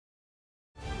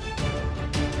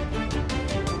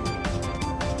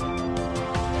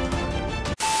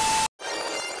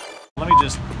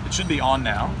It should be on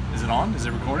now. Is it on? Is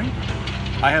it recording?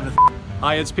 I have a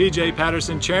Hi, it's PJ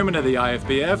Patterson, chairman of the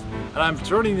IFBF, and I'm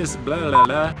starting this blah blah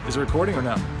blah. Is it recording or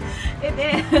no? It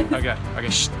is. Okay,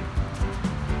 shh.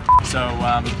 So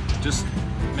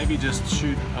maybe just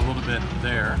shoot a little bit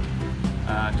there.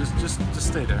 Just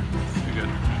stay there. You're good.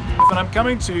 And I'm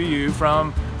coming to you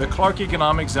from the Clark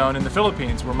Economic Zone in the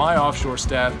Philippines, where my offshore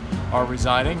staff are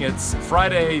residing. It's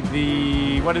Friday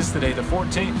what is today, the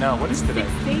 14th? No, what is today?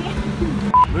 16.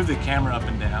 Move the camera up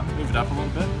and down. Move it up a little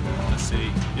bit. I want to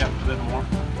see, yeah, a bit more.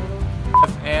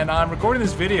 And I'm recording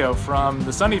this video from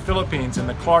the sunny Philippines in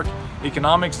the Clark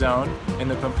Economic Zone in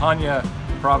the Pampanga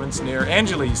province near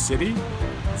Angeles City.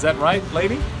 Is that right,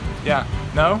 lady? Yeah.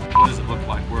 No? What does it look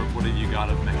like? What do you got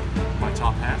of me? My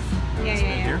top half? Yeah.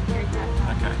 Here?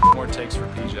 Okay. More takes for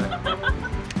PJ.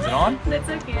 Is it on? That's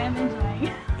okay, I'm enjoying.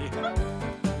 Yeah.